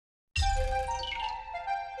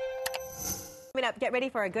Coming up, get ready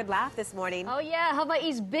for a good laugh this morning. Oh, yeah.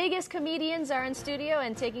 Hawaii's biggest comedians are in studio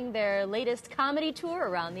and taking their latest comedy tour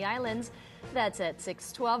around the islands. That's at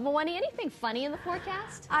 6:12. Mawani, anything funny in the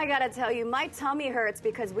forecast? I gotta tell you, my tummy hurts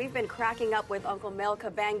because we've been cracking up with Uncle Mel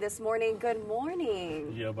Kabang this morning. Good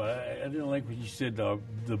morning. Yeah, but I didn't like what you said,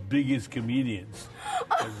 the biggest comedians.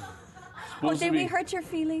 Oh, did we hurt your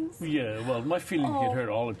feelings? Yeah, well, my feelings get hurt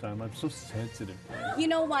all the time. I'm so sensitive. You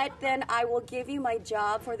know what? Then I will give you my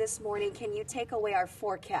job for this morning. Can you take away our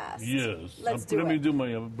forecast? Yes. Let me do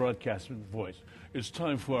my broadcasting voice. It's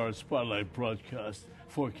time for our Spotlight broadcast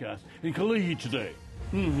forecast in Kalihi today.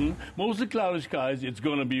 Mostly cloudy skies. It's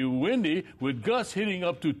going to be windy with gusts hitting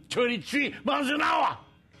up to 33 miles an hour.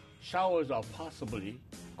 Showers are possibly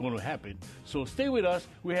going to happen. So stay with us.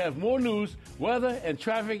 We have more news, weather, and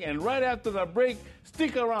traffic. And right after the break,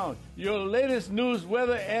 stick around. Your latest news,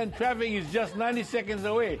 weather, and traffic is just 90 seconds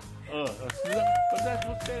away. But that's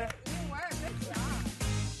what's there.